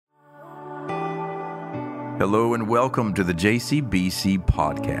Hello and welcome to the JCBC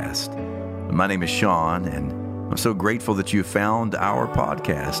podcast. My name is Sean, and I'm so grateful that you found our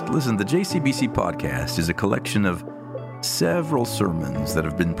podcast. Listen, the JCBC podcast is a collection of several sermons that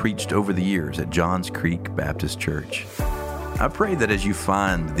have been preached over the years at Johns Creek Baptist Church. I pray that as you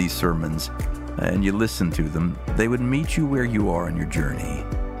find these sermons and you listen to them, they would meet you where you are in your journey.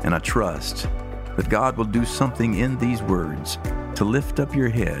 And I trust that God will do something in these words to lift up your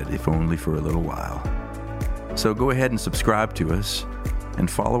head, if only for a little while. So go ahead and subscribe to us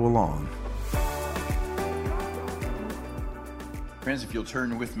and follow along. Friends, if you'll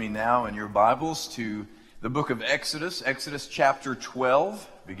turn with me now in your Bibles to the book of Exodus, Exodus chapter 12,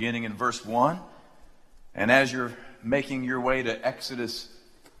 beginning in verse 1. And as you're making your way to Exodus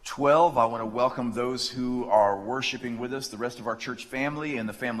 12, I want to welcome those who are worshiping with us, the rest of our church family and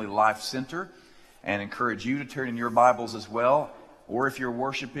the Family Life Center, and encourage you to turn in your Bibles as well. Or if you're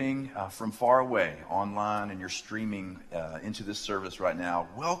worshiping from far away online and you're streaming into this service right now,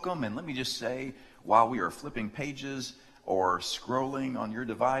 welcome. And let me just say, while we are flipping pages or scrolling on your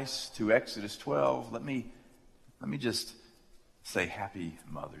device to Exodus 12, let me just say Happy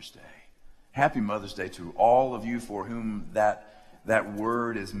Mother's Day. Happy Mother's Day to all of you for whom that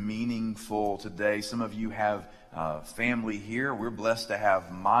word is meaningful today. Some of you have family here. We're blessed to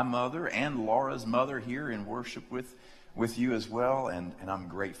have my mother and Laura's mother here in worship with you as well, and I'm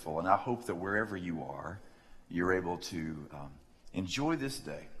grateful. And I hope that wherever you are, you're able to enjoy this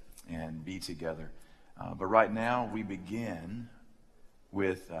day and be together. But right now, we begin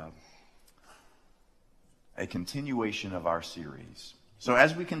with a continuation of our series. So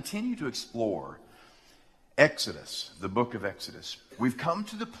as we continue to explore Exodus, the book of Exodus, we've come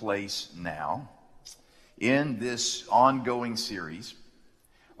to the place now in this ongoing series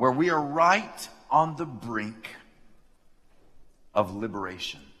where we are right on the brink of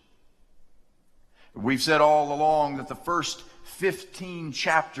liberation. We've said all along that the first 15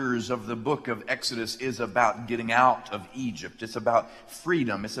 chapters of the book of Exodus is about getting out of Egypt. It's about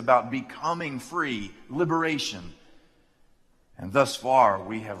freedom. It's about becoming free, liberation. And thus far,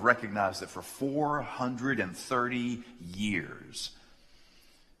 we have recognized that for 430 years,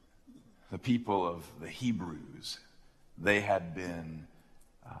 the people of the Hebrews, they had been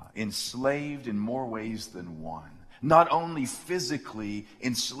enslaved in more ways than one. Not only physically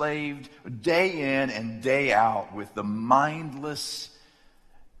enslaved day in and day out with the mindless,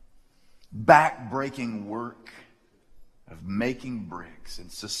 back-breaking work of making bricks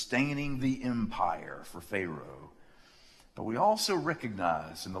and sustaining the empire for Pharaoh, but we also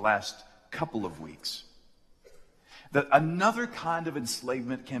recognize in the last couple of weeks that another kind of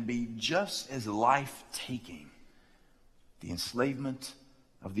enslavement can be just as life-taking, the enslavement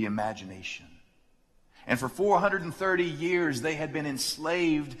of the imagination. And for 430 years, they had been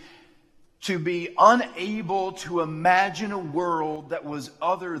enslaved to be unable to imagine a world that was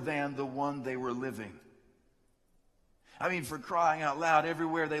other than the one they were living. I mean, for crying out loud,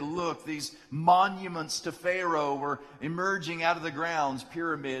 everywhere they looked, these monuments to Pharaoh were emerging out of the grounds,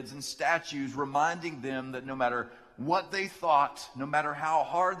 pyramids and statues, reminding them that no matter what they thought, no matter how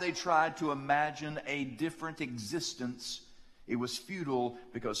hard they tried to imagine a different existence, it was futile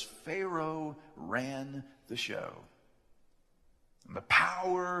because Pharaoh ran the show. And the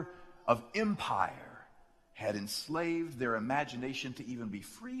power of empire had enslaved their imagination to even be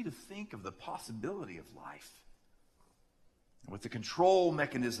free to think of the possibility of life. With the control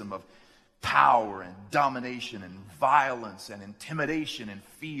mechanism of power and domination and violence and intimidation and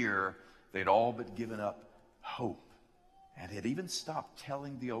fear, they'd all but given up hope and had even stopped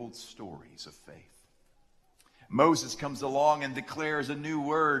telling the old stories of faith. Moses comes along and declares a new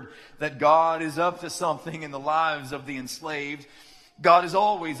word, that God is up to something in the lives of the enslaved. God is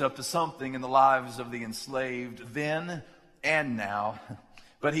always up to something in the lives of the enslaved, then and now.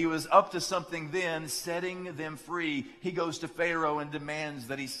 But he was up to something then, setting them free. He goes to Pharaoh and demands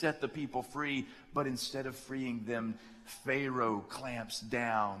that he set the people free. But instead of freeing them, Pharaoh clamps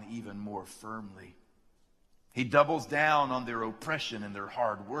down even more firmly. He doubles down on their oppression and their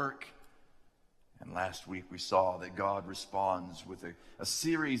hard work. And last week we saw that God responds with a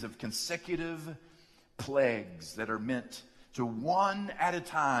series of consecutive plagues that are meant to one at a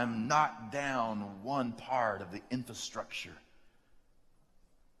time knock down one part of the infrastructure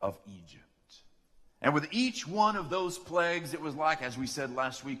of Egypt. And with each one of those plagues, it was like, as we said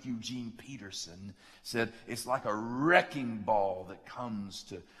last week, Eugene Peterson said, it's like a wrecking ball that comes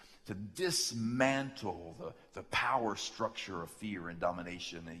to dismantle the power structure of fear and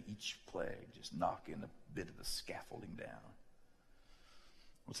domination, and each plague just knocking a bit of the scaffolding down.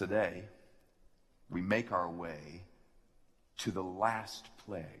 Well, today, we make our way to the last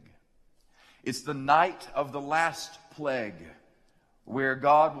plague. It's the night of the last plague, where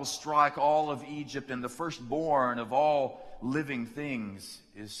God will strike all of Egypt, and the firstborn of all living things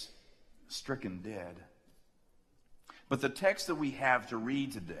is stricken dead. But the text that we have to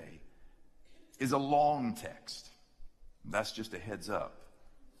read today is a long text. That's just a heads up.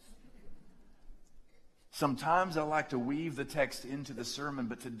 Sometimes I like to weave the text into the sermon,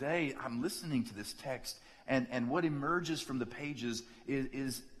 but today I'm listening to this text, and what emerges from the pages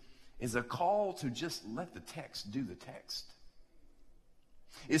is a call to just let the text do the text.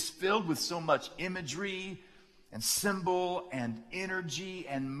 It's filled with so much imagery and symbol and energy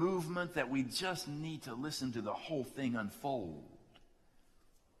and movement that we just need to listen to the whole thing unfold.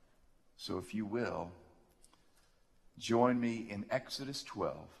 So if you will, join me in Exodus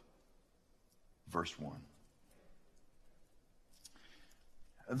 12, verse 1.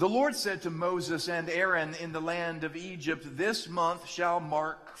 The Lord said to Moses and Aaron in the land of Egypt, "This month shall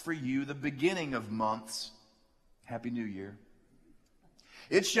mark for you the beginning of months." Happy New Year.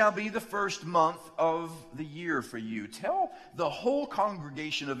 "It shall be the first month of the year for you. Tell the whole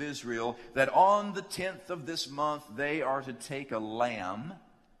congregation of Israel that on the 10th of this month they are to take a lamb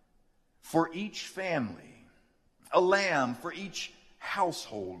for each family, a lamb for each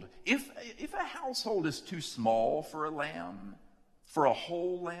household. If a household is too small for a lamb, for a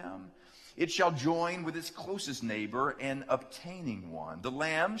whole lamb, it shall join with its closest neighbor in obtaining one. The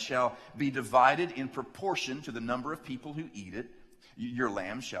lamb shall be divided in proportion to the number of people who eat it. Your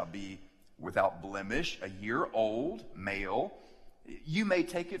lamb shall be without blemish, a year old, male. You may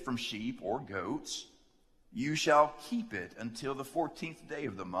take it from sheep or goats. You shall keep it until the 14th day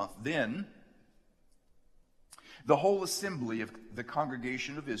of the month. Then the whole assembly of the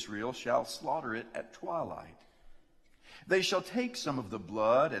congregation of Israel shall slaughter it at twilight. They shall take some of the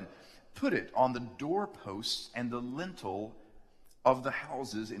blood and put it on the doorposts and the lintel of the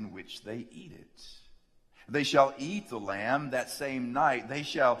houses in which they eat it. They shall eat the lamb that same night. They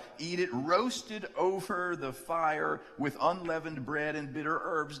shall eat it roasted over the fire with unleavened bread and bitter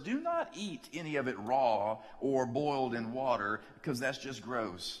herbs. Do not eat any of it raw or boiled in water, because that's just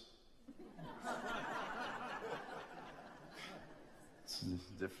gross." It's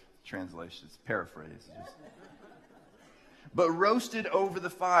different translations, paraphrase. "But roasted over the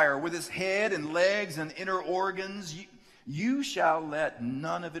fire with its head and legs and inner organs, you shall let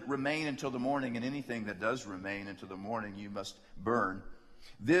none of it remain until the morning, and anything that does remain until the morning you must burn.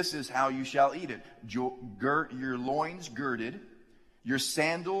 This is how you shall eat it. Your loins girded, your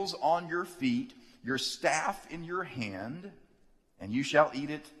sandals on your feet, your staff in your hand, and you shall eat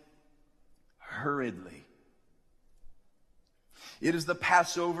it hurriedly. It is the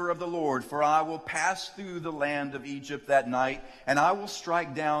Passover of the Lord, for I will pass through the land of Egypt that night, and I will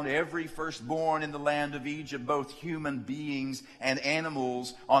strike down every firstborn in the land of Egypt, both human beings and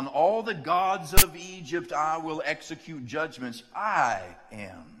animals. On all the gods of Egypt I will execute judgments. I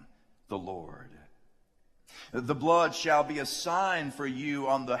am the Lord. The blood shall be a sign for you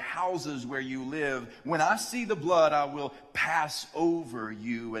on the houses where you live. When I see the blood, I will pass over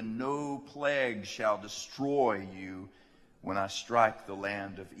you, and no plague shall destroy you when I strike the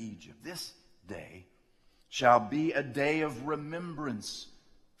land of Egypt. This day shall be a day of remembrance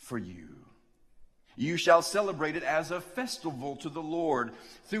for you. You shall celebrate it as a festival to the Lord.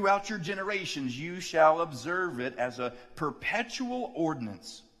 Throughout your generations you shall observe it as a perpetual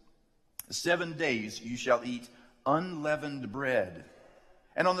ordinance. 7 days you shall eat unleavened bread.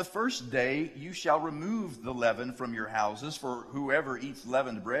 And on the first day you shall remove the leaven from your houses, for whoever eats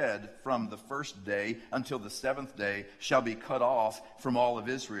leavened bread from the first day until the 7th day shall be cut off from all of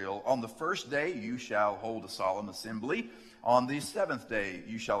Israel. On the first day you shall hold a solemn assembly. On the 7th day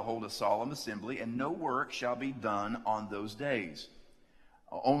you shall hold a solemn assembly, and no work shall be done on those days.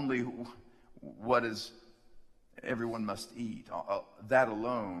 Only what is everyone must eat, that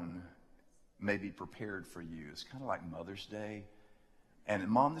alone may be prepared for you. It's kind of like Mother's Day. And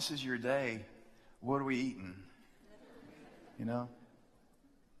Mom, this is your day. What are we eating? You know?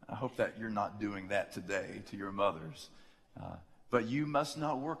 I hope that you're not doing that today to your mothers. But you must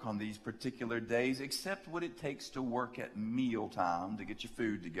not work on these particular days except what it takes to work at mealtime to get your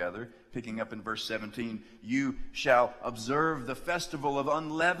food together. Picking up in verse 17, you shall observe the festival of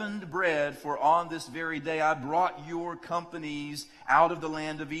unleavened bread, for on this very day I brought your companies out of the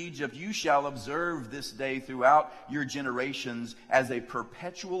land of Egypt. You shall observe this day throughout your generations as a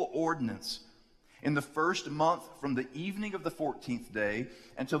perpetual ordinance. In the first month, from the evening of the 14th day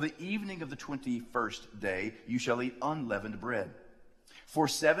until the evening of the 21st day, you shall eat unleavened bread. For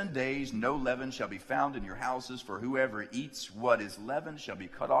 7 days no leaven shall be found in your houses, for whoever eats what is leavened shall be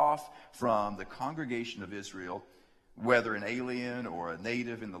cut off from the congregation of Israel. whether an alien or a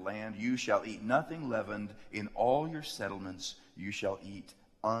native in the land. You shall eat nothing leavened. In all your settlements you shall eat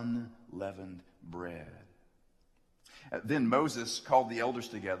unleavened bread. Then Moses called the elders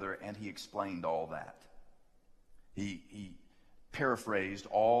together, and he explained all that. He paraphrased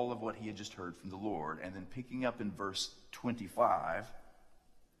all of what he had just heard from the Lord. And then picking up in verse 25,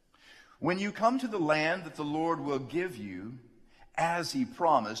 when you come to the land that the Lord will give you, as he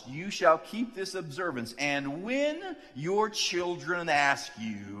promised, you shall keep this observance. And when your children ask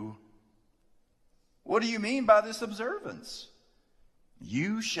you, what do you mean by this observance?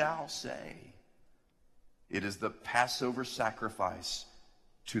 You shall say, it is the Passover sacrifice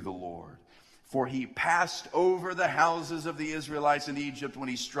to the Lord. For he passed over the houses of the Israelites in Egypt when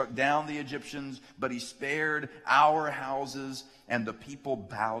he struck down the Egyptians, but he spared our houses, and the people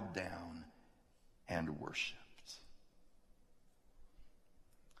bowed down and worshiped.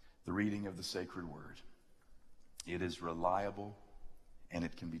 The reading of the sacred word. It is reliable and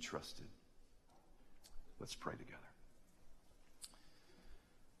it can be trusted. Let's pray together.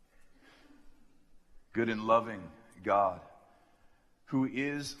 Good and loving God, who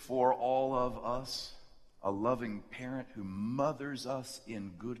is for all of us a loving parent who mothers us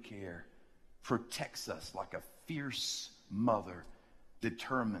in good care, protects us like a fierce mother,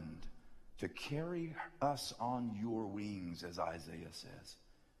 determined to carry us on your wings, as Isaiah says.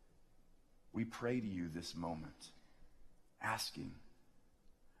 We pray to you this moment, asking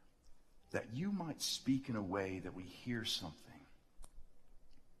that you might speak in a way that we hear something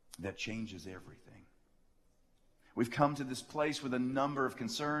that changes everything. We've come to this place with a number of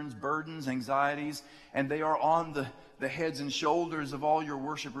concerns, burdens, anxieties, and they are on the heads and shoulders of all your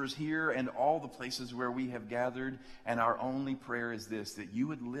worshipers here and all the places where we have gathered. And our only prayer is this, that you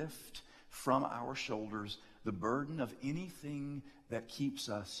would lift from our shoulders the burden of anything that keeps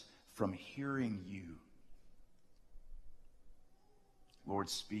us from hearing you. Lord,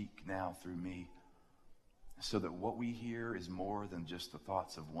 speak now through me so that what we hear is more than just the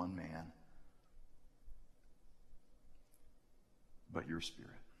thoughts of one man, but your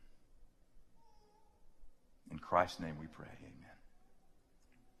Spirit. In Christ's name we pray, amen.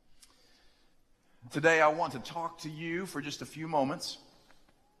 Today I want to talk to you for just a few moments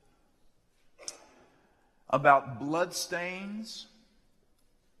about bloodstains,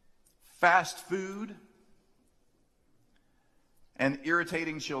 fast food, and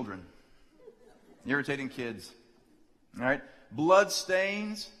irritating children. Irritating kids. All right?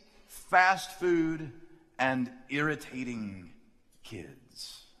 Bloodstains, fast food, and irritating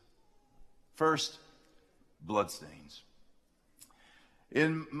kids. First, bloodstains.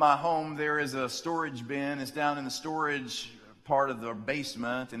 In my home, there is a storage bin. It's down in the storage part of the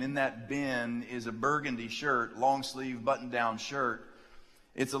basement, and in that bin is a burgundy shirt, long sleeve button-down shirt.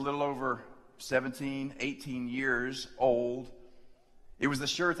 It's a little over 17, 18 years old. It was the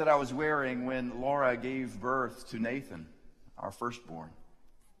shirt that I was wearing when Laura gave birth to Nathan, our firstborn.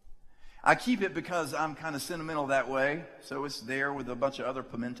 I keep it because I'm kind of sentimental that way, so it's there with a bunch of other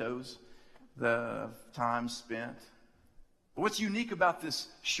mementos, the time spent. But what's unique about this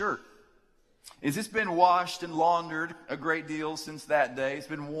shirt is it's been washed and laundered a great deal since that day. It's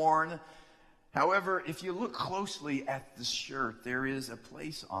been worn. However, if you look closely at the shirt, there is a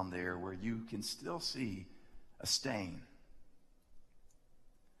place on there where you can still see a stain,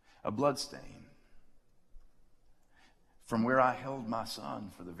 a blood stain, from where I held my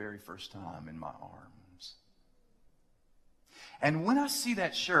son for the very first time in my arms. And when I see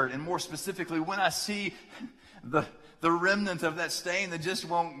that shirt, and more specifically, when I see the remnant of that stain that just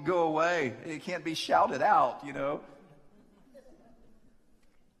won't go away, it can't be shouted out, you know.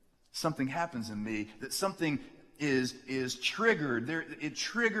 Something happens in me, that something is triggered. It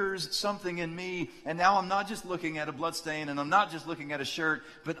triggers something in me, and now I'm not just looking at a bloodstain, and I'm not just looking at a shirt,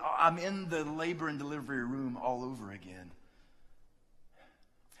 but I'm in the labor and delivery room all over again.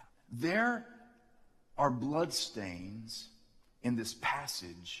 There are bloodstains in this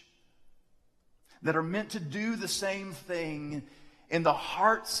passage that are meant to do the same thing in the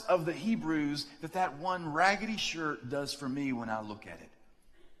hearts of the Hebrews that one raggedy shirt does for me when I look at it.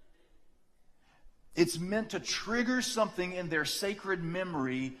 It's meant to trigger something in their sacred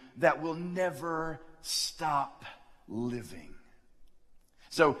memory that will never stop living.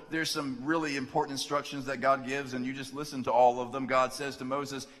 So there's some really important instructions that God gives, and you just listen to all of them. God says to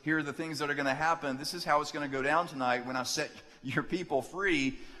Moses, here are the things that are going to happen. This is how it's going to go down tonight when I set your people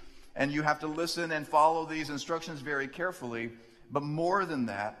free. And you have to listen and follow these instructions very carefully. But more than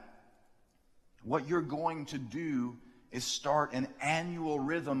that, what you're going to do is start an annual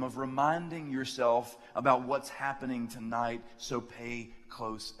rhythm of reminding yourself about what's happening tonight, so pay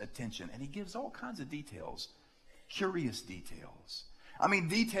close attention. And he gives all kinds of details curious details. I mean,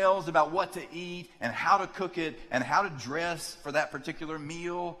 details about what to eat and how to cook it and how to dress for that particular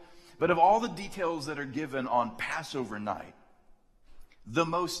meal. But of all the details that are given on Passover night, the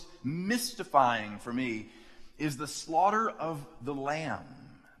most mystifying for me is the slaughter of the lamb.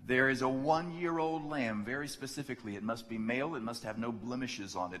 There is a 1-year-old lamb, very specifically. It must be male. It must have no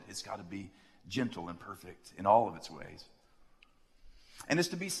blemishes on it. It's got to be gentle and perfect in all of its ways. And it's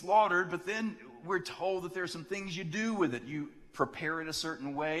to be slaughtered, but then we're told that there are some things you do with it. You prepare it a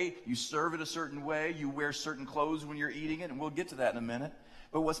certain way. You serve it a certain way. You wear certain clothes when you're eating it, and we'll get to that in a minute.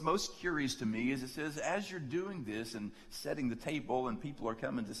 But what's most curious to me is it says, as you're doing this and setting the table and people are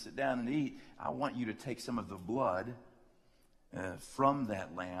coming to sit down and eat, I want you to take some of the blood from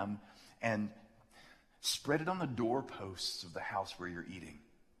that lamb and spread it on the doorposts of the house where you're eating.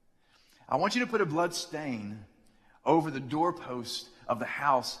 I want you to put a blood stain over the doorpost of the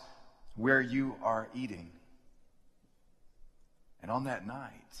house where you are eating. And on that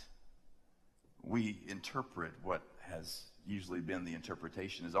night, we interpret what has usually been the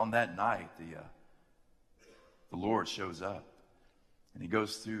interpretation is on that night, the Lord shows up and he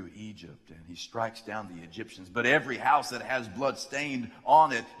goes through Egypt and he strikes down the Egyptians. But every house that has blood stained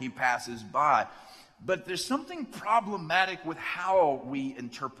on it, he passes by. But there's something problematic with how we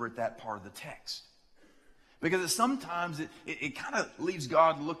interpret that part of the text. Because sometimes it kind of leaves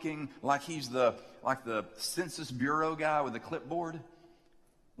God looking like he's the Census Bureau guy with a clipboard.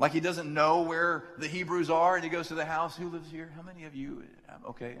 Like he doesn't know where the Hebrews are, and he goes to the house. Who lives here? How many of you?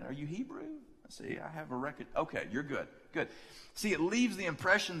 Okay, are you Hebrew? See, I have a record. Okay, you're good. Good. See, it leaves the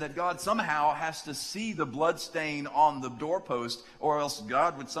impression that God somehow has to see the blood stain on the doorpost, or else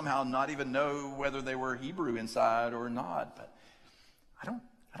God would somehow not even know whether they were Hebrew inside or not. But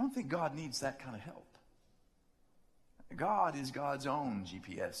I don't think God needs that kind of help. God is God's own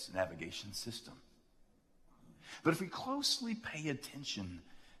GPS navigation system. But if we closely pay attention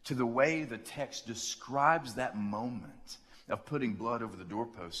to the way the text describes that moment of putting blood over the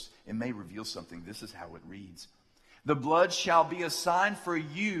doorposts, it may reveal something. This is how it reads. The blood shall be a sign for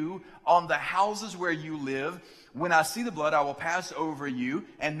you on the houses where you live. When I see the blood, I will pass over you,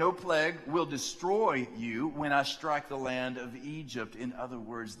 and no plague will destroy you when I strike the land of Egypt. In other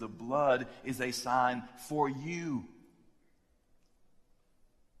words, the blood is a sign for you.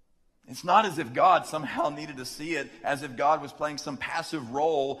 It's not as if God somehow needed to see it, as if God was playing some passive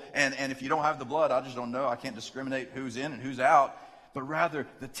role, and if you don't have the blood, I just don't know. I can't discriminate who's in and who's out. But rather,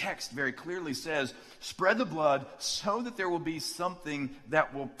 the text very clearly says, spread the blood so that there will be something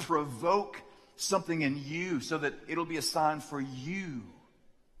that will provoke something in you, so that it'll be a sign for you.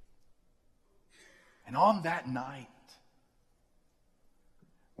 And on that night,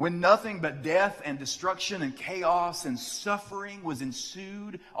 when nothing but death and destruction and chaos and suffering was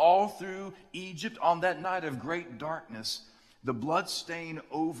ensued all through Egypt, on that night of great darkness, the blood stain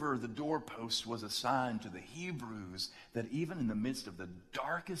over the doorpost was a sign to the Hebrews that even in the midst of the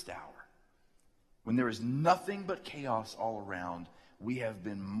darkest hour, when there is nothing but chaos all around, we have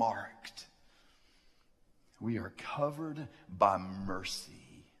been marked. We are covered by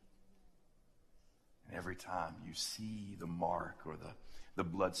mercy. And every time you see the mark or the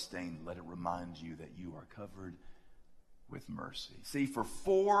blood stain, let it remind you that you are covered with mercy. See, for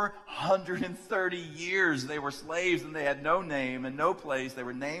 430 years they were slaves and they had no name and no place. They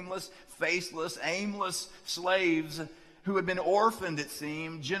were nameless, faceless, aimless slaves who had been orphaned, it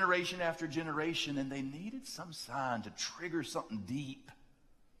seemed, generation after generation, and they needed some sign to trigger something deep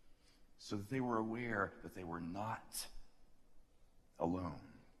so that they were aware that they were not alone.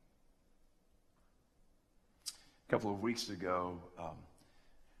 A couple of weeks ago,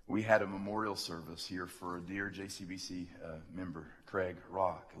 we had a memorial service here for a dear JCBC member, Craig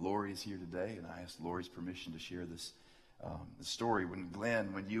Rock. Lori is here today, and I asked Lori's permission to share this story.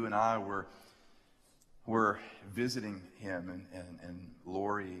 When you and I were visiting him and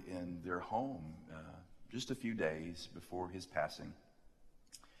Lori in their home just a few days before his passing,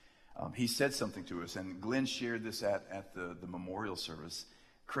 he said something to us, and Glenn shared this at the memorial service.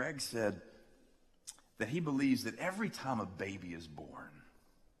 Craig said that he believes that every time a baby is born,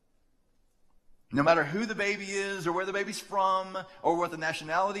 no matter who the baby is or where the baby's from or what the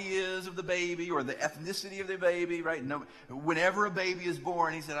nationality is of the baby or the ethnicity of the baby, right? No, whenever a baby is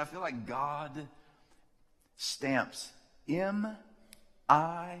born, he said, I feel like God stamps M-I-N-E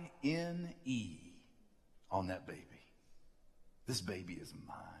on that baby. This baby is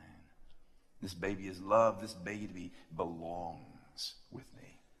mine. This baby is loved. This baby belongs with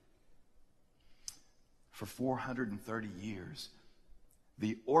me. For 430 years,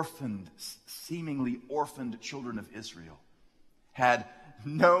 the seemingly orphaned children of Israel had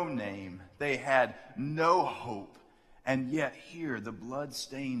no name. They had no hope. And yet here, the blood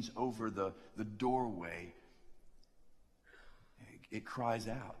stains over the doorway. It cries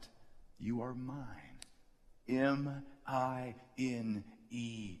out, "You are mine. M-I-N-E.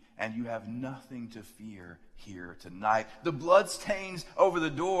 And you have nothing to fear here tonight." The blood stains over the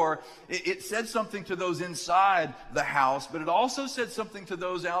door. It said something to those inside the house, but it also said something to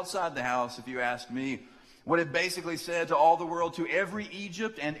those outside the house, if you ask me. What it basically said to all the world, to every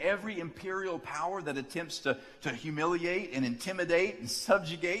Egypt and every imperial power that attempts to humiliate and intimidate and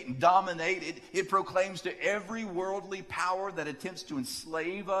subjugate and dominate, it proclaims to every worldly power that attempts to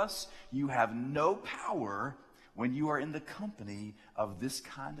enslave us, you have no power when you are in the company of this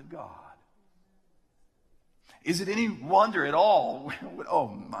kind of God. Is it any wonder at all, oh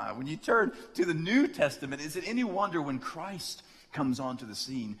my, when you turn to the New Testament, is it any wonder when Christ comes onto the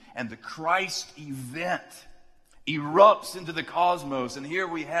scene and the Christ event erupts into the cosmos? And here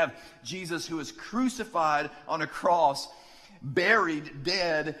we have Jesus, who is crucified on a cross, buried,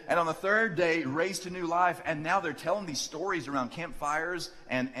 dead, and on the third day raised to new life. And now they're telling these stories around campfires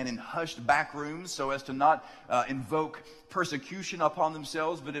and in hushed back rooms so as to not invoke persecution upon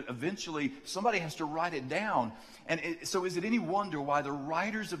themselves, but eventually somebody has to write it down. And so is it any wonder why the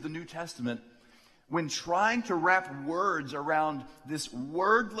writers of the New Testament, when trying to wrap words around this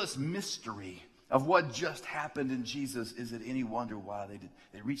wordless mystery of what just happened in Jesus, is it any wonder why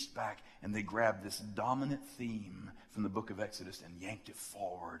they reached back and they grabbed this dominant theme from the book of Exodus and yanked it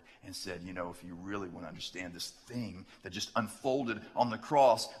forward and said, you know, if you really want to understand this thing that just unfolded on the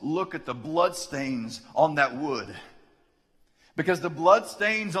cross, look at the blood stains on that wood. Because the blood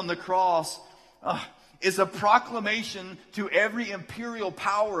stains on the cross is a proclamation to every imperial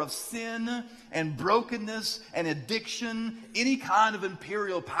power of sin and brokenness and addiction, any kind of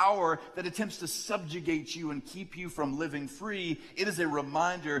imperial power that attempts to subjugate you and keep you from living free. It is a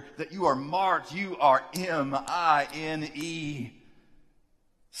reminder that you are marked. You are M-I-N-E.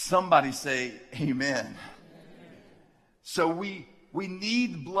 Somebody say amen. So we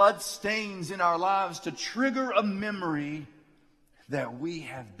need blood stains in our lives to trigger a memory that we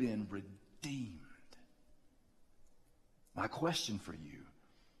have been redeemed. My question for you,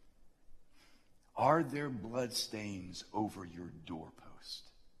 are there blood stains over your doorpost?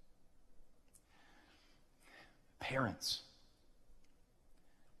 Parents,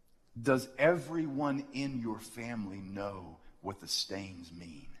 does everyone in your family know what the stains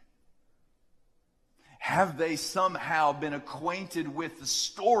mean? Have they somehow been acquainted with the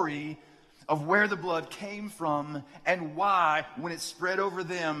story of where the blood came from and why, when it spread over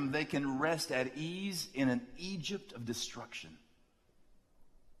them, they can rest at ease in an Egypt of destruction?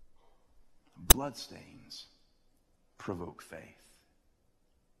 Bloodstains provoke faith.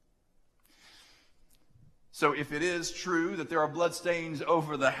 So if it is true that there are bloodstains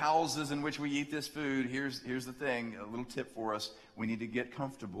over the houses in which we eat this food, here's the thing, a little tip for us. We need to get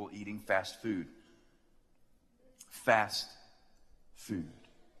comfortable eating fast food. Fast food.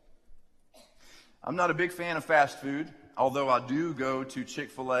 I'm not a big fan of fast food, although I do go to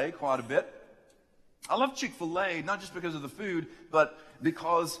Chick-fil-A quite a bit. I love Chick-fil-A, not just because of the food, but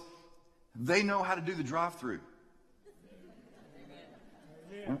because they know how to do the drive-thru.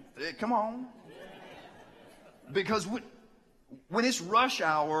 Come on. Because when it's rush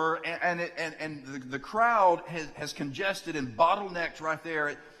hour and the crowd has congested and bottlenecked right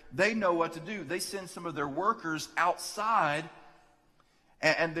there, they know what to do. They send some of their workers outside,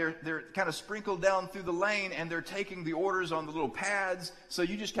 and they're kind of sprinkled down through the lane, and they're taking the orders on the little pads, so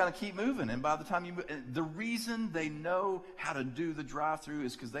you just kind of keep moving. And by the time you move, the reason they know how to do the drive-thru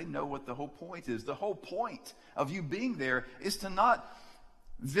is because they know what the whole point is. The whole point of you being there is to not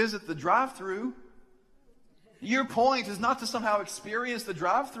visit the drive-thru. Your point is not to somehow experience the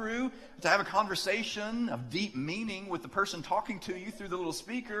drive-thru, to have a conversation of deep meaning with the person talking to you through the little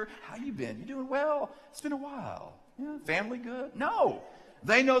speaker. How you been? You doing well? It's been a while. Yeah, family good? No.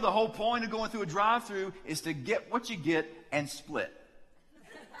 They know the whole point of going through a drive-thru is to get what you get and split.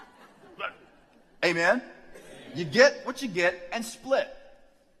 Amen? You get what you get and split.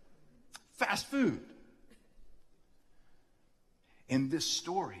 Fast food. In this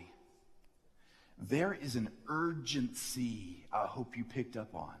story, there is an urgency I hope you picked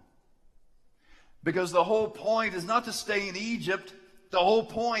up on. Because the whole point is not to stay in Egypt. The whole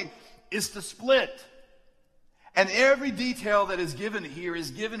point is to split. And every detail that is given here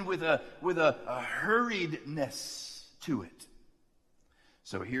is given with a hurriedness to it.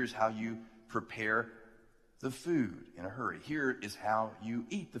 So here's how you prepare the food in a hurry. Here is how you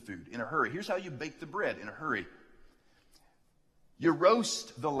eat the food in a hurry. Here's how you bake the bread in a hurry. You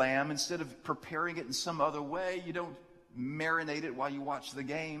roast the lamb instead of preparing it in some other way. You don't marinate it while you watch the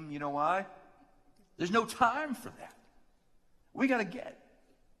game. You know why? There's no time for that. We got to get.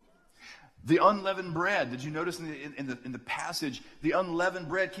 The unleavened bread, did you notice in the passage, the unleavened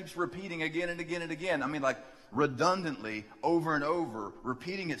bread keeps repeating again and again and again. I mean, like redundantly, over and over,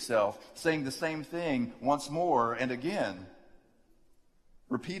 repeating itself, saying the same thing once more and again,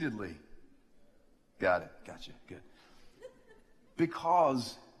 repeatedly. Got it. Gotcha. Good.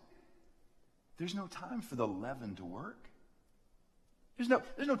 Because there's no time for the leaven to work. There's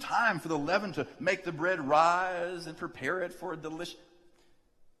no time for the leaven to make the bread rise and prepare it for a delicious.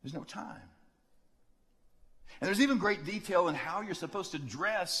 There's no time. And there's even great detail in how you're supposed to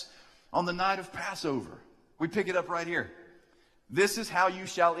dress on the night of Passover. We pick it up right here. This is how you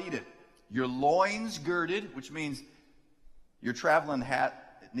shall eat it. Your loins girded, which means your traveling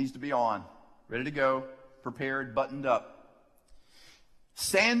hat, it needs to be on, ready to go, prepared, buttoned up.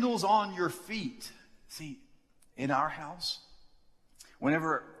 Sandals on your feet. See, in our house,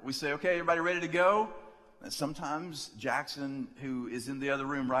 whenever we say, okay, everybody ready to go? And sometimes Jackson, who is in the other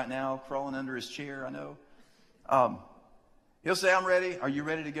room right now, crawling under his chair, I know, he'll say, I'm ready. Are you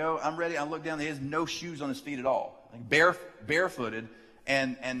ready to go? I'm ready. I look down, he has no shoes on his feet at all, like barefooted.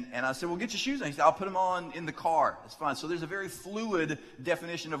 And I said, well, get your shoes on. He said, I'll put them on in the car. It's fine. So there's a very fluid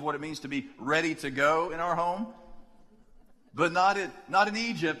definition of what it means to be ready to go in our home. But not in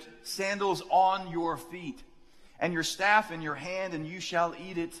Egypt. Sandals on your feet, and your staff in your hand, and you shall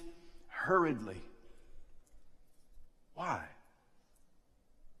eat it hurriedly. Why?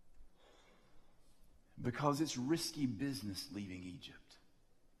 Because it's risky business leaving Egypt.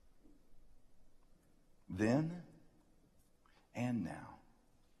 Then and now.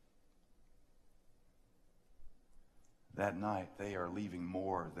 That night, they are leaving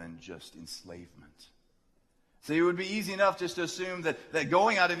more than just enslavement. See, it would be easy enough just to assume that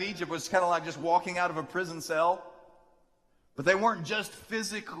going out of Egypt was kind of like just walking out of a prison cell. But they weren't just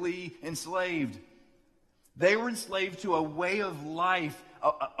physically enslaved. They were enslaved to a way of life,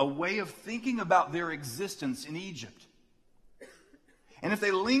 a way of thinking about their existence in Egypt. And if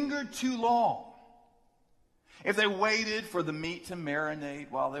they lingered too long, if they waited for the meat to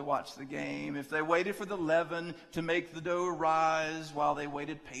marinate while they watched the game, if they waited for the leaven to make the dough rise while they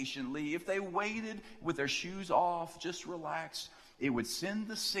waited patiently, if they waited with their shoes off, just relaxed, it would send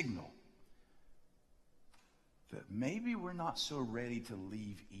the signal that maybe we're not so ready to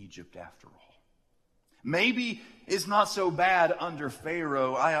leave Egypt after all. Maybe it's not so bad under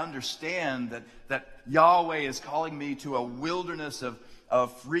Pharaoh. I understand that Yahweh is calling me to a wilderness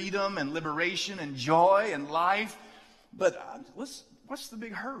of freedom and liberation and joy and life. But what's the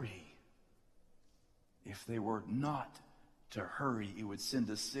big hurry? If they were not to hurry, it would send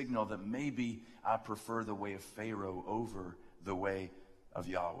a signal that maybe I prefer the way of Pharaoh over the way of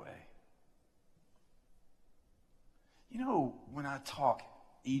Yahweh. You know, when I talk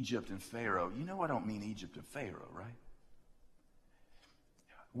Egypt and Pharaoh, you know I don't mean Egypt and Pharaoh, right?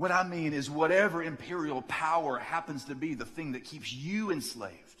 What I mean is whatever imperial power happens to be the thing that keeps you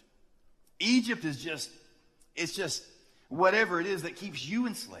enslaved. Egypt is just whatever it is that keeps you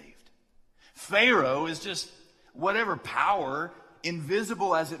enslaved. Pharaoh is just whatever power,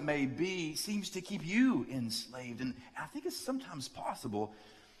 invisible as it may be, seems to keep you enslaved. And I think it's sometimes possible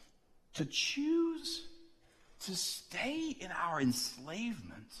to choose to stay in our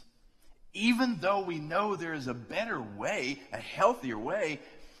enslavement, even though we know there is a better way, a healthier way,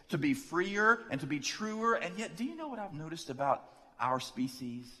 to be freer and to be truer. And yet, do you know what I've noticed about our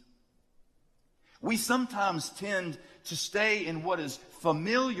species? We sometimes tend to stay in what is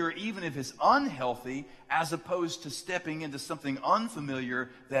familiar, even if it's unhealthy, as opposed to stepping into something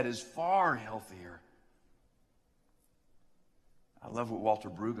unfamiliar that is far healthier. I love what Walter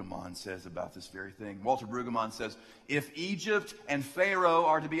Brueggemann says about this very thing. Walter Brueggemann says, if Egypt and Pharaoh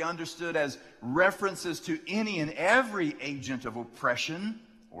are to be understood as references to any and every agent of oppression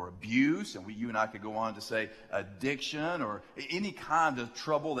or abuse, and you and I could go on to say addiction or any kind of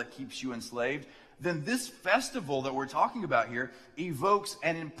trouble that keeps you enslaved, then this festival that we're talking about here evokes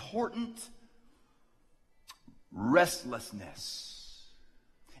an important restlessness.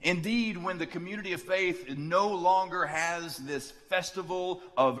 Indeed, when the community of faith no longer has this festival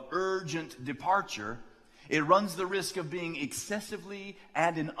of urgent departure, it runs the risk of being excessively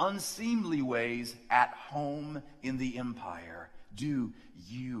and in unseemly ways at home in the empire. Do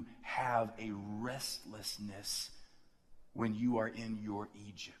you have a restlessness when you are in your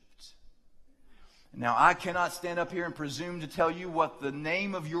Egypt? Now, I cannot stand up here and presume to tell you what the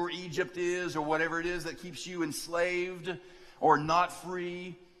name of your Egypt is or whatever it is that keeps you enslaved or not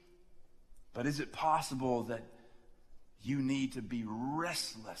free. But is it possible that you need to be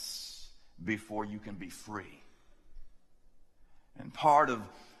restless before you can be free? And part of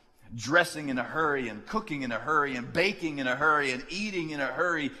dressing in a hurry and cooking in a hurry and baking in a hurry and eating in a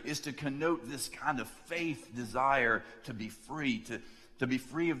hurry is to connote this kind of faith desire to be free, to be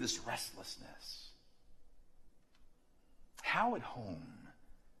free of this restlessness. How at home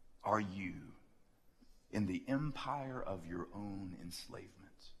are you in the empire of your own enslavement?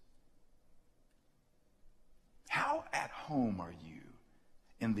 How at home are you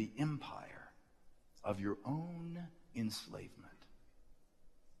in the empire of your own enslavement?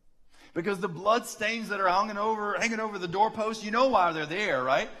 Because the blood stains that are hanging over the doorpost, you know why they're there,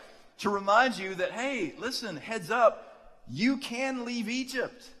 right? To remind you that, hey, listen, heads up, you can leave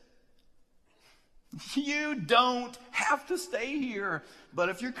Egypt. You don't have to stay here. But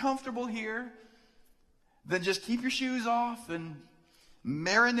if you're comfortable here, then just keep your shoes off and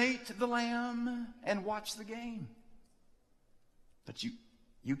marinate the lamb and watch the game. But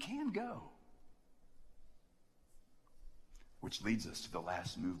you can go. Which leads us to the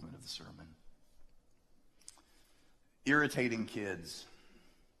last movement of the sermon. Irritating kids.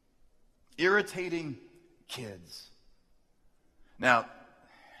 Irritating kids. Now,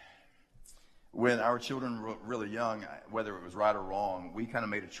 when our children were really young, whether it was right or wrong, we kind of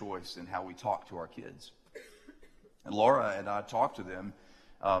made a choice in how we talked to our kids. And Laura and I talked to them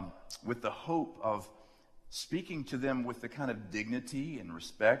with the hope of speaking to them with the kind of dignity and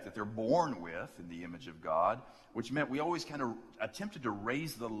respect that they're born with in the image of God, which meant we always kind of attempted to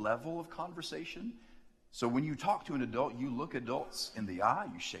raise the level of conversation. So when you talk to an adult, you look adults in the eye,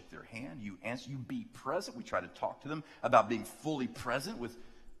 you shake their hand, you answer, you be present. We try to talk to them about being fully present with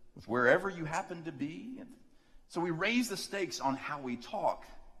wherever you happen to be. And so we raise the stakes on how we talk.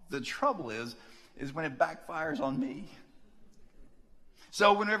 The trouble is when it backfires on me.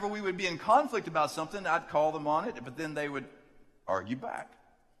 So whenever we would be in conflict about something, I'd call them on it, but then they would argue back.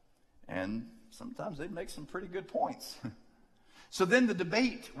 And sometimes they'd make some pretty good points. So then the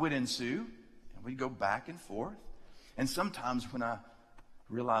debate would ensue, and we'd go back and forth. And sometimes when I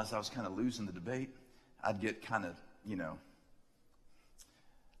realized I was kind of losing the debate, I'd get kind of,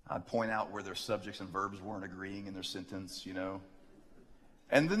 I'd point out where their subjects and verbs weren't agreeing in their sentence,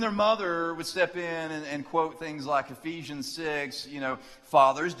 And then their mother would step in and quote things like Ephesians 6,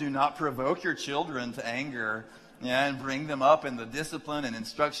 fathers, do not provoke your children to anger, and bring them up in the discipline and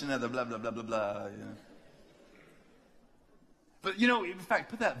instruction of the blah, blah, blah, blah, blah. But, in fact,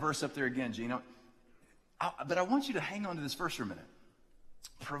 put that verse up there again, Gino. But I want you to hang on to this verse for a minute.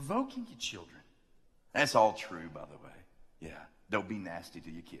 Provoking your children. That's all true, by the way. Yeah, don't be nasty to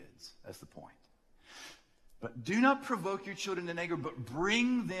your kids. That's the point. But do not provoke your children to anger, but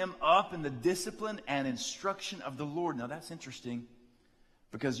bring them up in the discipline and instruction of the Lord. Now, that's interesting,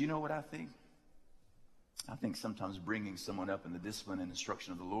 because you know what I think? I think sometimes bringing someone up in the discipline and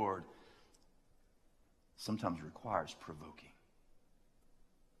instruction of the Lord sometimes requires provoking.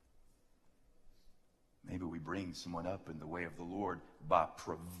 Maybe we bring someone up in the way of the Lord by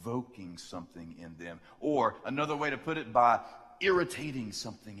provoking something in them. Or another way to put it, by irritating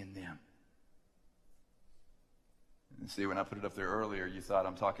something in them. And see, when I put it up there earlier, you thought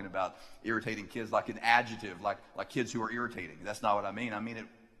I'm talking about irritating kids like an adjective, like kids who are irritating. That's not what I mean. I mean it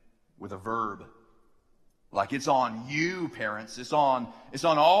with a verb. Like it's on you, parents. It's on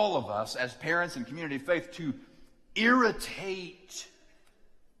all of us as parents and community of faith to irritate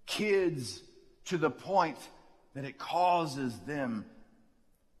kids to the point that it causes them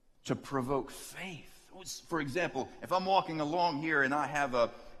to provoke faith. For example, if I'm walking along here and I have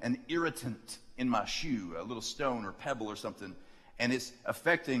an irritant in my shoe, a little stone or pebble or something, and it's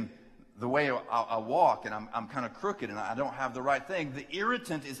affecting the way I walk, and I'm kind of crooked and I don't have the right thing, the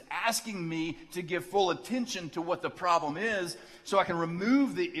irritant is asking me to give full attention to what the problem is so I can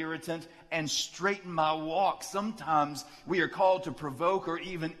remove the irritant and straighten my walk. Sometimes we are called to provoke or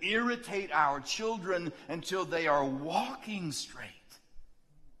even irritate our children until they are walking straight.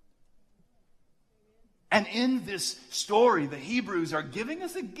 And in this story, the Hebrews are giving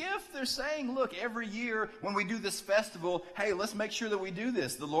us a gift. They're saying, look, every year when we do this festival, hey, let's make sure that we do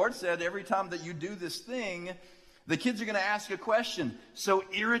this. The Lord said every time that you do this thing, the kids are going to ask a question. So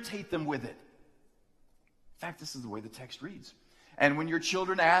irritate them with it. In fact, this is the way the text reads. And when your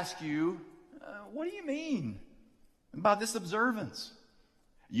children ask you, what do you mean by this observance?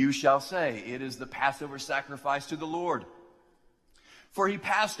 You shall say, it is the Passover sacrifice to the Lord. For he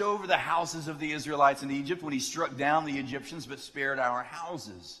passed over the houses of the Israelites in Egypt when he struck down the Egyptians, but spared our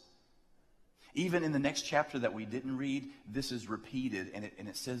houses. Even in the next chapter that we didn't read, this is repeated, and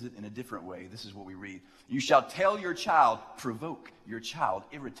it says it in a different way. This is what we read. You shall tell your child, provoke your child,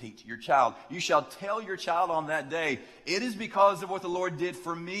 irritate your child. You shall tell your child on that day, it is because of what the Lord did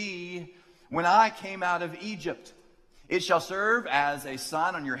for me when I came out of Egypt. It shall serve as a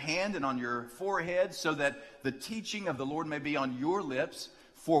sign on your hand and on your forehead, so that the teaching of the Lord may be on your lips.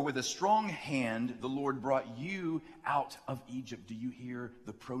 For with a strong hand the Lord brought you out of Egypt. Do you hear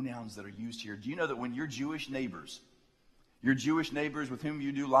the pronouns that are used here? Do you know that when your Jewish neighbors with whom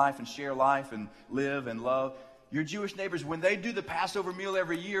you do life and share life and live and love, your Jewish neighbors, when they do the Passover meal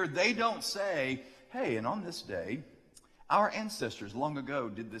every year, they don't say, hey, and on this day, our ancestors long ago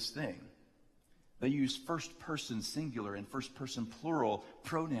did this thing. They use first person singular and first person plural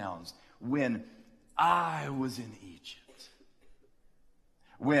pronouns. When I was in Egypt,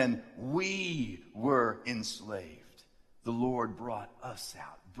 when we were enslaved, the Lord brought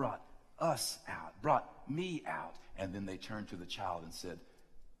me out. And then they turned to the child and said,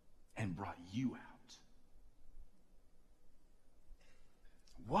 and brought you out.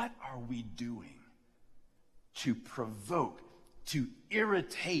 What are we doing to provoke, to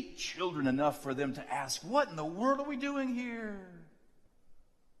irritate children enough for them to ask, what in the world are we doing here?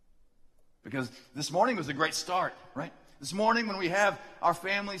 Because this morning was a great start, right? This morning when we have our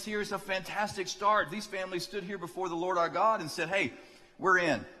families here, it's a fantastic start. These families stood here before the Lord our God and said, hey, we're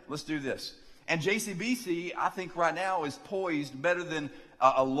in. Let's do this. And JCBC, I think right now, is poised better than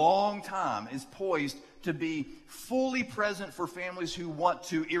a long time, is poised to be fully present for families who want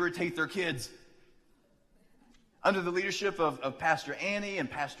to irritate their kids. Under the leadership of Pastor Annie and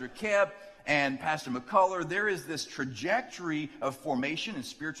Pastor Kep and Pastor McCullough, there is this trajectory of formation and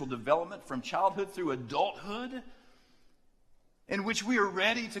spiritual development from childhood through adulthood in which we are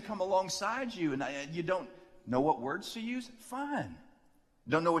ready to come alongside you. And you don't know what words to use? Fine.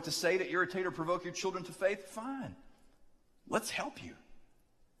 Don't know what to say to irritate or provoke your children to faith? Fine. Let's help you.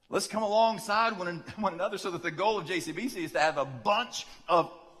 Let's come alongside one another so that the goal of JCBC is to have a bunch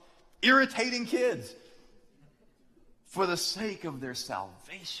of irritating kids for the sake of their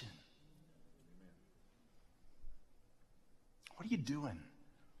salvation. What are you doing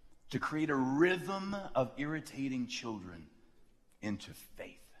to create a rhythm of irritating children into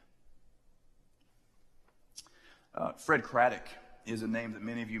faith? Fred Craddock is a name that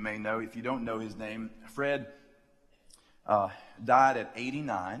many of you may know. If you don't know his name, Fred died at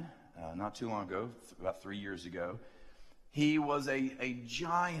 89, not too long ago, about 3 years ago. He was a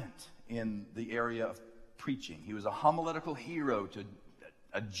giant in the area of preaching. He was a homiletical hero to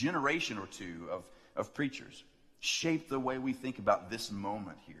a generation or two of preachers. Shaped the way we think about this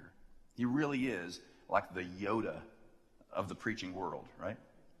moment here. He really is like the Yoda of the preaching world, right?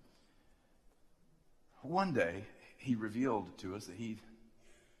 One day, he revealed to us that they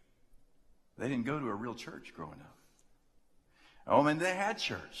didn't go to a real church growing up. Oh, man, they had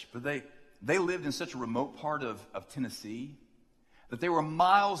church, but they lived in such a remote part of Tennessee that they were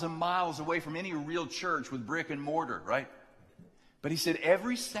miles and miles away from any real church with brick and mortar, right? But he said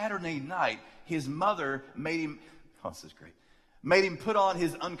every Saturday night, his mother made him put on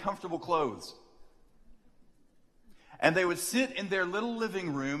his uncomfortable clothes. And they would sit in their little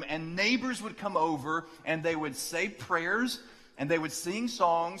living room, and neighbors would come over, and they would say prayers, and they would sing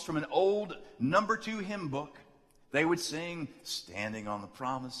songs from an old number 2 hymn book. They would sing Standing on the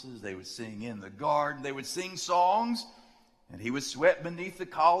Promises. They would sing In the Garden. They would sing songs, and he would sweat beneath the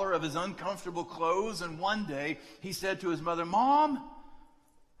collar of his uncomfortable clothes. And one day, he said to his mother, Mom,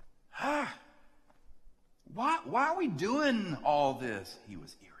 why are we doing all this? He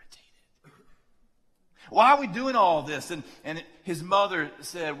was irritated. Why are we doing all this? And his mother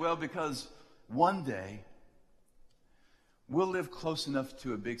said, well, because one day we'll live close enough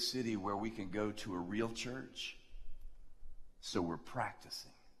to a big city where we can go to a real church. So we're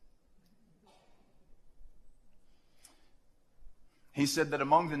practicing. He said that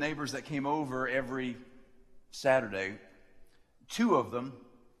among the neighbors that came over every Saturday, 2 of them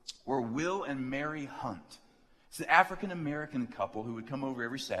were Will and Mary Hunt. It's an African-American couple who would come over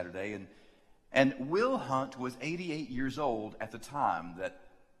every Saturday, and Will Hunt was 88 years old at the time that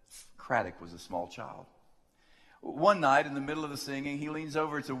Craddock was a small child. One night in the middle of the singing, he leans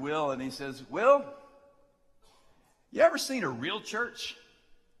over to Will and he says, Will, you ever seen a real church?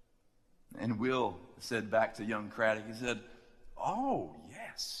 And Will said back to young Craddock, he said, oh,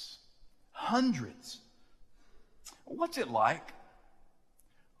 yes, hundreds. What's it like?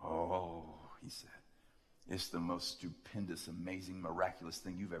 Oh, he said, it's the most stupendous, amazing, miraculous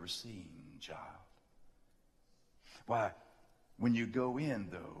thing you've ever seen, child. Why, when you go in,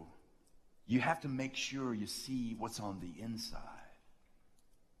 though, you have to make sure you see what's on the inside.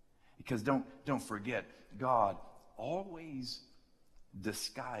 Because don't forget, God always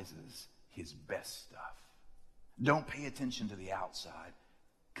disguises his best stuff. Don't pay attention to the outside.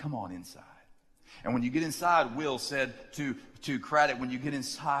 Come on inside. And when you get inside, Will said to Craddock, when you get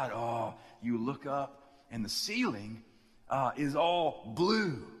inside, you look up and the ceiling is all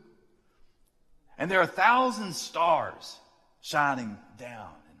blue. And there are 1,000 stars shining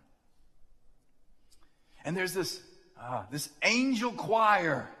down. And there's this angel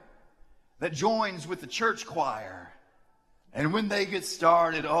choir that joins with the church choir. And when they get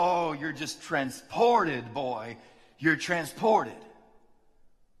started, oh, you're just transported, boy. You're transported.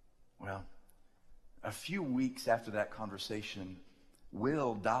 Well, a few weeks after that conversation,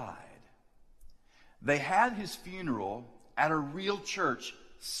 Will died. They had his funeral at a real church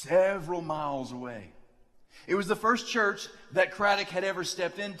several miles away. It was the first church that Craddock had ever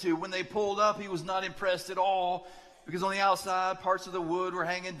stepped into. When they pulled up, he was not impressed at all, because on the outside, parts of the wood were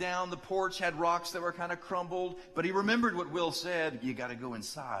hanging down. The porch had rocks that were kind of crumbled. But he remembered what Will said. You got to go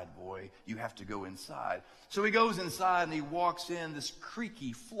inside, boy. You have to go inside. So he goes inside and he walks in this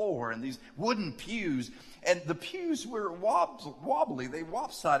creaky floor and these wooden pews. And the pews were wobbly. They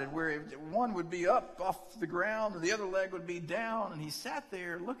lopsided, where one would be up off the ground and the other leg would be down. And he sat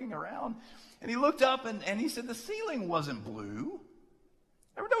there looking around. And he looked up and he said the ceiling wasn't blue.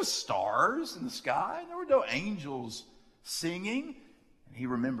 There were no stars in the sky. There were no angels singing. And he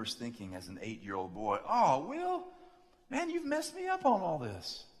remembers thinking as an 8-year-old boy, oh, Will, man, you've messed me up on all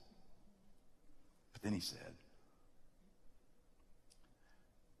this. But then he said,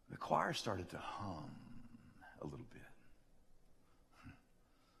 the choir started to hum a little bit.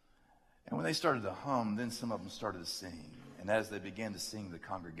 And when they started to hum, then some of them started to sing. And as they began to sing, the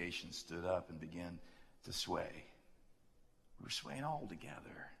congregation stood up and began to sway. We were swaying all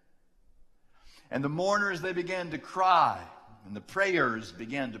together. And the mourners, they began to cry. And the prayers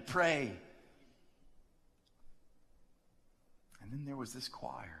began to pray. And then there was this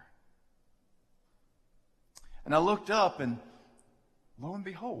choir. And I looked up and lo and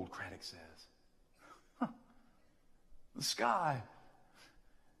behold, Craddock says, the sky,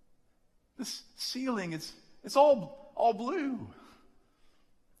 this ceiling, it's all blue.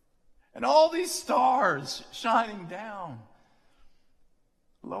 And all these stars shining down.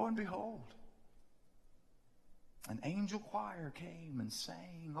 Lo and behold, an angel choir came and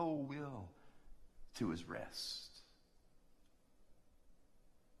sang, "Oh, Will," to his rest.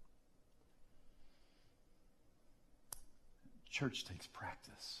 Church takes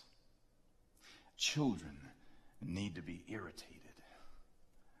practice. Children need to be irritated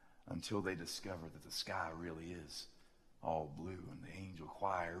until they discover that the sky really is all blue and the angel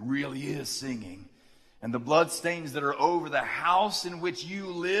choir really is singing. And the bloodstains that are over the house in which you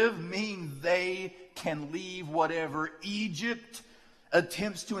live mean they can leave whatever Egypt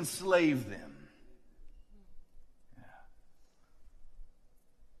attempts to enslave them. Yeah.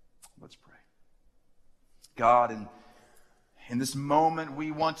 Let's pray. God, in this moment,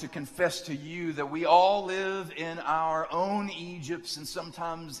 we want to confess to you that we all live in our own Egypts, and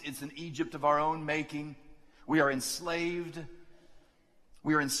sometimes it's an Egypt of our own making. We are enslaved.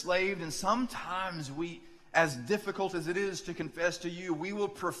 We are enslaved, and sometimes as difficult as it is to confess to you, we will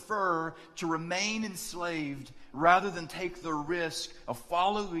prefer to remain enslaved rather than take the risk of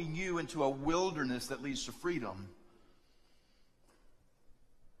following you into a wilderness that leads to freedom.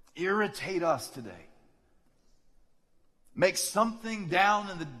 Irritate us today. Make something down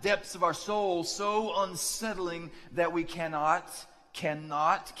in the depths of our soul so unsettling that we cannot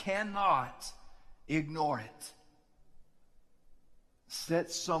ignore it.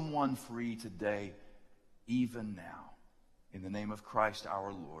 Set someone free today, even now. In the name of Christ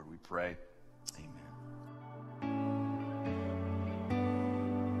our Lord, we pray. Amen.